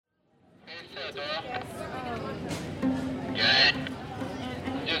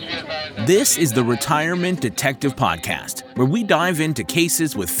This is the Retirement Detective Podcast, where we dive into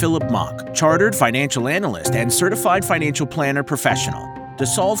cases with Philip Mock, chartered financial analyst and certified financial planner professional, to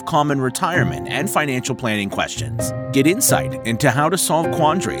solve common retirement and financial planning questions. Get insight into how to solve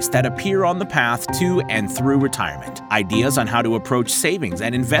quandaries that appear on the path to and through retirement, ideas on how to approach savings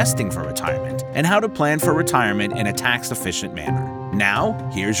and investing for retirement, and how to plan for retirement in a tax-efficient manner. Now,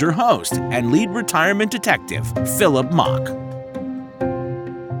 here's your host and lead retirement detective, Philip Mock.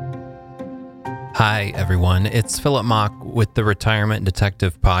 Hi, everyone. It's Philip Mock with the Retirement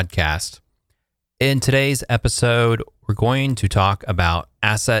Detective Podcast. In today's episode, we're going to talk about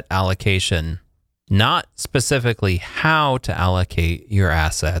asset allocation, not specifically how to allocate your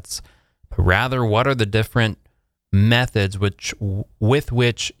assets, but rather what are the different methods with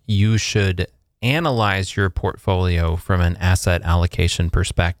which you should analyze your portfolio from an asset allocation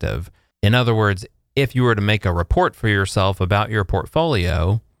perspective. In other words, if you were to make a report for yourself about your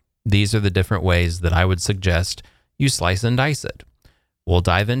portfolio, these are the different ways that I would suggest you slice and dice it. We'll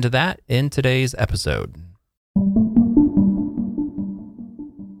dive into that in today's episode.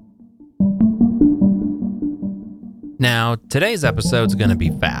 Now, today's episode is going to be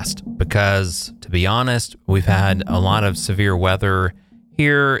fast because, to be honest, we've had a lot of severe weather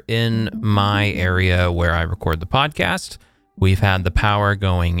here in my area where I record the podcast. We've had the power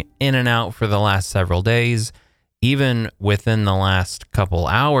going in and out for the last several days. Even within the last couple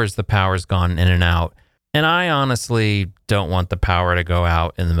hours, the power's gone in and out. And I honestly don't want the power to go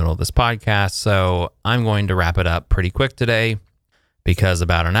out in the middle of this podcast, so I'm going to wrap it up pretty quick today because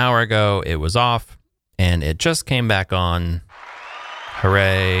about an hour ago it was off and it just came back on.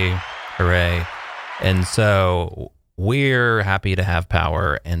 Hooray, hooray. And so we're happy to have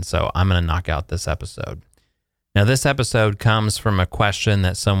power, and so I'm going to knock out this episode. Now, this episode comes from a question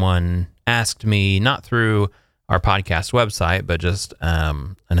that someone asked me, not through our podcast website, but just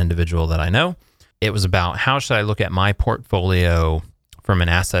an individual that I know. It was about how should I look at my portfolio from an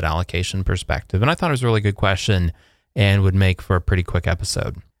asset allocation perspective. And I thought it was a really good question and would make for a pretty quick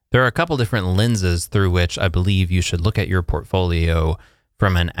episode. There are a couple different lenses through which I believe you should look at your portfolio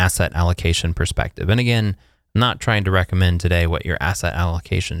from an asset allocation perspective. And again, I'm not trying to recommend today what your asset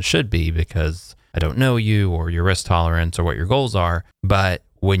allocation should be because I don't know you or your risk tolerance or what your goals are. But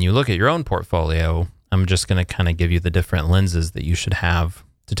when you look at your own portfolio, I'm just going to kind of give you the different lenses that you should have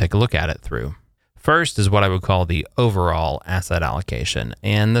to take a look at it through. First is what I would call the overall asset allocation.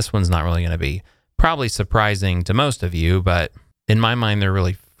 And this one's not really going to be probably surprising to most of you, but in my mind, there are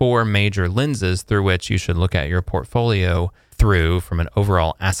really four major lenses through which you should look at your portfolio through from an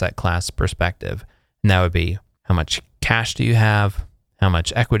overall asset class perspective. And that would be how much cash do you have? How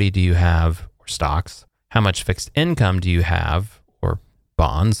much equity do you have, or stocks? How much fixed income do you have, or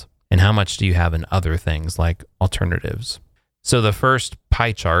bonds? And how much do you have in other things like alternatives? So the first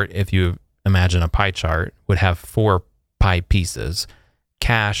pie chart, if you imagine a pie chart, would have four pie pieces: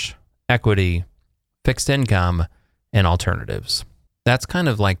 cash, equity, fixed income, and alternatives. That's kind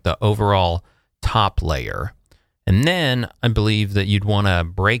of like the overall top layer. And then I believe that you'd want to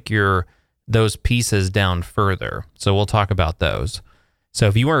break those pieces down further. So we'll talk about those. So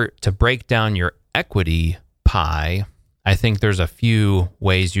if you were to break down your equity pie, I think there's a few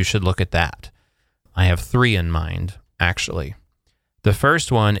ways you should look at that. I have three in mind, actually. The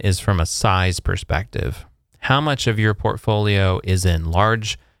first one is from a size perspective. How much of your portfolio is in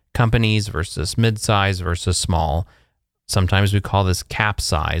large companies versus mid-size versus small? Sometimes we call this cap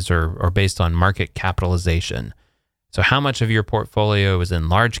size or based on market capitalization. So how much of your portfolio is in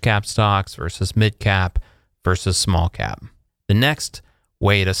large cap stocks versus mid cap versus small cap? The next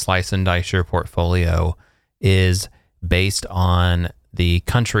way to slice and dice your portfolio is based on the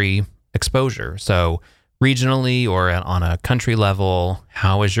country exposure. So regionally or on a country level,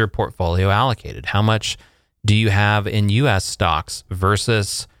 how is your portfolio allocated? How much do you have in U.S. stocks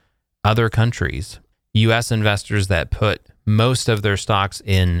versus other countries? U.S. investors that put most of their stocks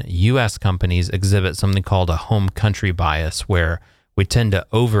in U.S. companies exhibit something called a home country bias, where we tend to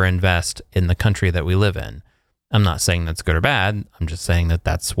overinvest in the country that we live in. I'm not saying that's good or bad. I'm just saying that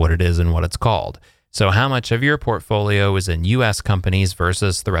that's what it is and what it's called. So how much of your portfolio is in U.S. companies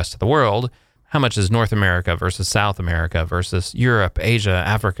versus the rest of the world? How much is North America versus South America versus Europe, Asia,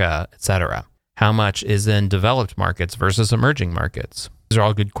 Africa, etc.? How much is in developed markets versus emerging markets? These are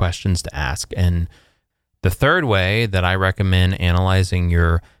all good questions to ask. And the third way that I recommend analyzing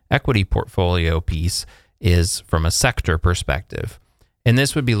your equity portfolio piece is from a sector perspective. And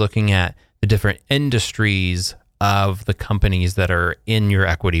this would be looking at the different industries of the companies that are in your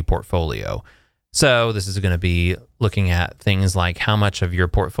equity portfolio. So this is going to be looking at things like how much of your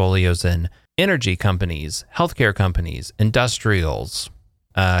portfolio is in energy companies, healthcare companies, industrials,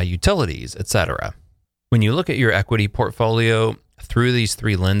 utilities, etc. When you look at your equity portfolio through these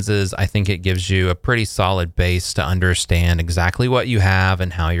three lenses, I think it gives you a pretty solid base to understand exactly what you have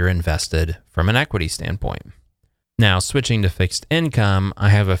and how you're invested from an equity standpoint. Now, switching to fixed income, I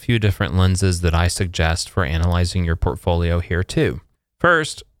have a few different lenses that I suggest for analyzing your portfolio here too.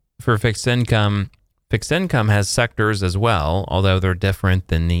 First, for fixed income has sectors as well, although they're different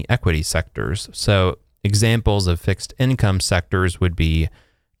than the equity sectors. So examples of fixed income sectors would be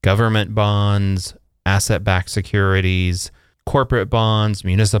government bonds, asset-backed securities, corporate bonds,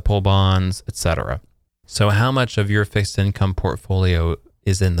 municipal bonds, etc. So how much of your fixed income portfolio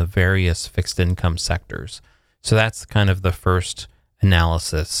is in the various fixed income sectors? So that's kind of the first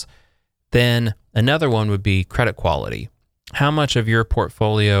analysis. Then another one would be credit quality. How much of your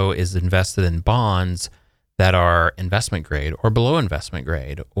portfolio is invested in bonds that are investment grade or below investment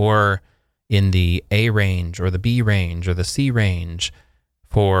grade, or in the A range or the B range or the C range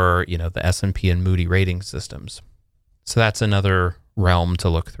for, the S&P and Moody rating systems? So that's another realm to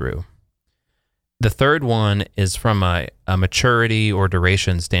look through. The third one is from a maturity or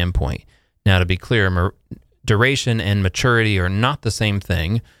duration standpoint. Now, to be clear, duration and maturity are not the same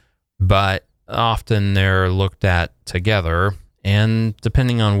thing, but often they're looked at together. And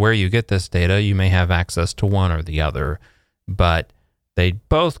depending on where you get this data, you may have access to one or the other. But they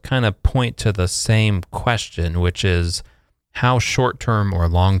both kind of point to the same question, which is how short-term or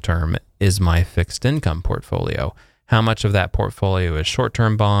long-term is my fixed income portfolio? How much of that portfolio is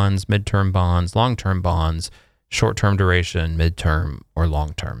short-term bonds, mid-term bonds, long-term bonds, short-term duration, mid-term, or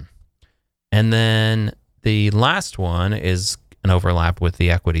long-term? And then the last one is an overlap with the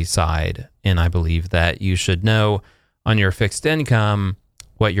equity side. And I believe that you should know on your fixed income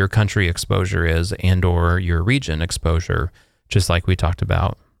what your country exposure is and or your region exposure, just like we talked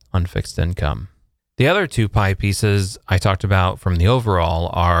about on fixed income. The other two pie pieces I talked about from the overall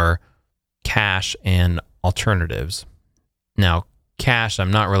are cash and alternatives. Now, cash,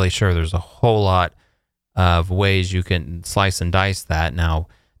 I'm not really sure there's a whole lot of ways you can slice and dice that. Now,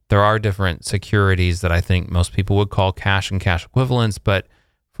 there are different securities that I think most people would call cash and cash equivalents, but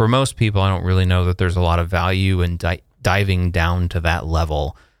for most people, I don't really know that there's a lot of value in diving down to that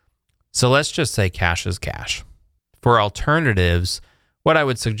level. So let's just say cash is cash. For alternatives, what I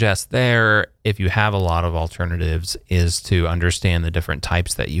would suggest there, if you have a lot of alternatives, is to understand the different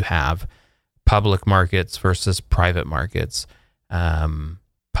types that you have. Public markets versus private markets,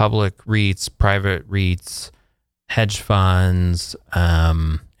 public REITs, private REITs, hedge funds,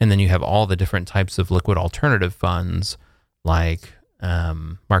 and then you have all the different types of liquid alternative funds like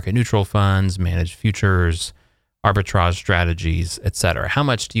market neutral funds, managed futures, arbitrage strategies, etc. How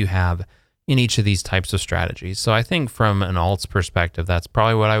much do you have in each of these types of strategies? So I think from an alts perspective, that's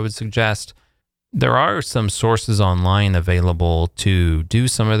probably what I would suggest. There are some sources online available to do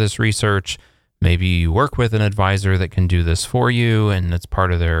some of this research. Maybe you work with an advisor that can do this for you, and it's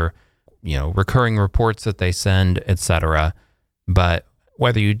part of their, recurring reports that they send, etc. But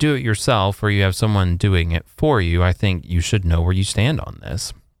whether you do it yourself or you have someone doing it for you, I think you should know where you stand on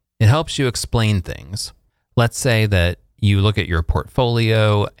this. It helps you explain things. Let's say that you look at your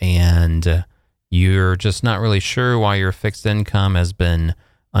portfolio and you're just not really sure why your fixed income has been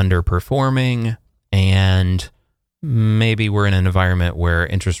underperforming, and maybe we're in an environment where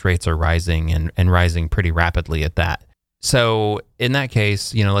interest rates are rising and rising pretty rapidly at that. So in that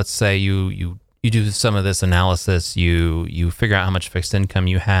case, let's say you do some of this analysis, you figure out how much fixed income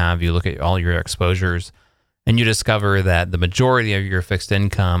you have, you look at all your exposures, and you discover that the majority of your fixed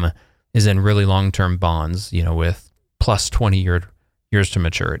income is in really long-term bonds, with plus 20 years to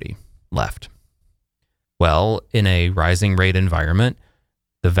maturity left. Well, in a rising rate environment,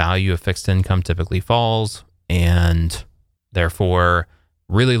 the value of fixed income typically falls, and therefore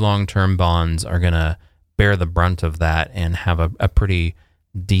really long-term bonds are going to bear the brunt of that and have a pretty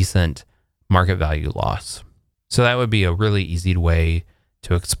decent market value loss. So that would be a really easy way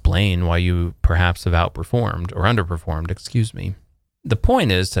to explain why you perhaps have outperformed or underperformed, The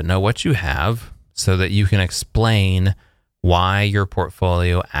point is to know what you have so that you can explain why your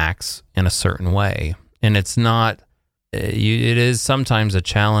portfolio acts in a certain way. And it's not, it is sometimes a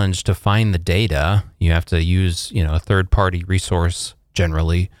challenge to find the data. You have to use, a third-party resource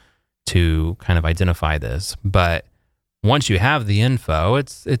generally to kind of identify this. But once you have the info,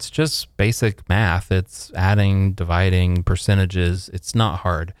 it's just basic math. It's adding, dividing, percentages. It's not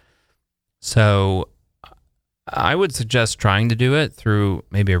hard. So I would suggest trying to do it through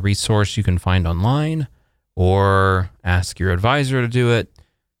maybe a resource you can find online, or ask your advisor to do it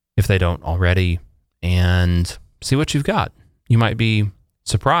if they don't already, and see what you've got. You might be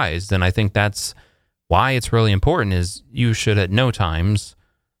surprised. And I think that's why it's really important is you should at no times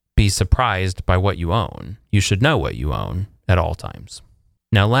be surprised by what you own. You should know what you own at all times.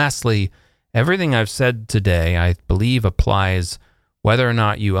 Now, lastly, everything I've said today, I believe applies whether or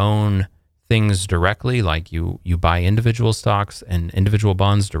not you own things directly, like you buy individual stocks and individual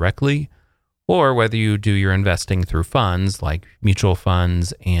bonds directly, or whether you do your investing through funds like mutual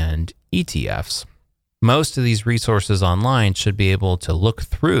funds and ETFs. Most of these resources online should be able to look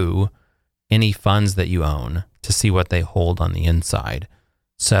through any funds that you own to see what they hold on the inside.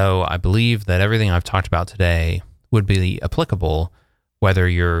 So I believe that everything I've talked about today would be applicable whether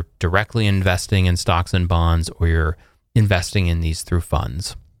you're directly investing in stocks and bonds or you're investing in these through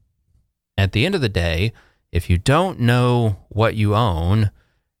funds. At the end of the day, if you don't know what you own,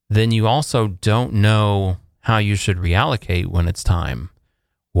 then you also don't know how you should reallocate when it's time,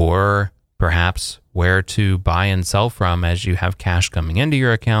 or perhaps where to buy and sell from as you have cash coming into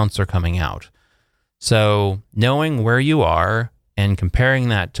your accounts or coming out. So knowing where you are and comparing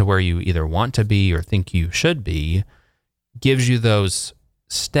that to where you either want to be or think you should be gives you those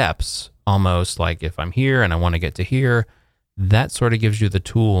steps, almost like if I'm here and I want to get to here, that sort of gives you the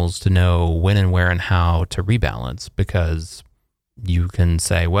tools to know when and where and how to rebalance, because you can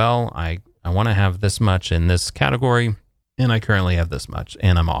say, well, I want to have this much in this category and I currently have this much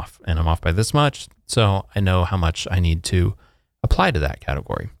and I'm off by this much. So I know how much I need to apply to that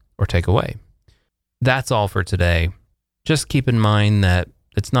category or take away. That's all for today. Just keep in mind that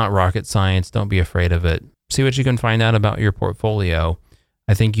it's not rocket science. Don't be afraid of it. See what you can find out about your portfolio.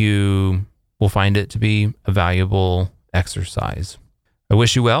 I think you will find it to be a valuable exercise. I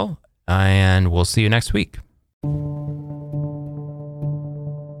wish you well, and we'll see you next week.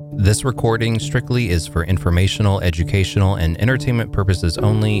 This recording strictly is for informational, educational, and entertainment purposes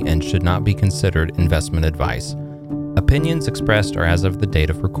only and should not be considered investment advice. Opinions expressed are as of the date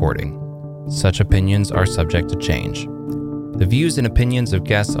of recording. Such opinions are subject to change. The views and opinions of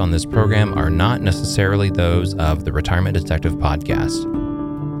guests on this program are not necessarily those of the Retirement Detective Podcast.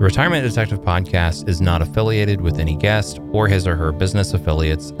 The Retirement Detective Podcast is not affiliated with any guest or his or her business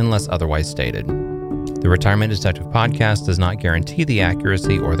affiliates unless otherwise stated. The Retirement Detective Podcast does not guarantee the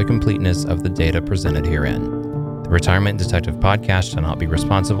accuracy or the completeness of the data presented herein. The Retirement Detective Podcast shall not be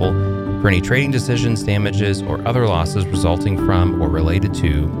responsible for any trading decisions, damages, or other losses resulting from or related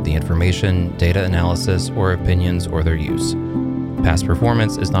to the information, data analysis, or opinions or their use. Past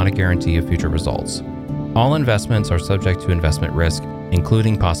performance is not a guarantee of future results. All investments are subject to investment risk,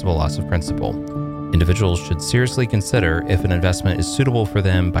 including possible loss of principal. Individuals should seriously consider if an investment is suitable for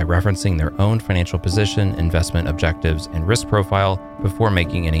them by referencing their own financial position, investment objectives, and risk profile before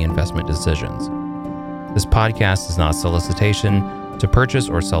making any investment decisions. This podcast is not a solicitation to purchase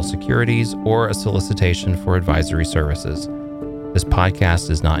or sell securities or a solicitation for advisory services. This podcast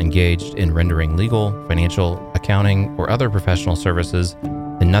is not engaged in rendering legal, financial, accounting, or other professional services,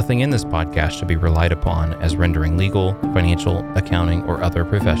 and nothing in this podcast should be relied upon as rendering legal, financial, accounting, or other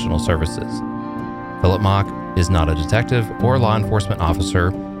professional services. Philip Mock is not a detective or law enforcement officer,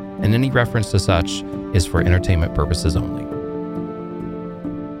 and any reference to such is for entertainment purposes only.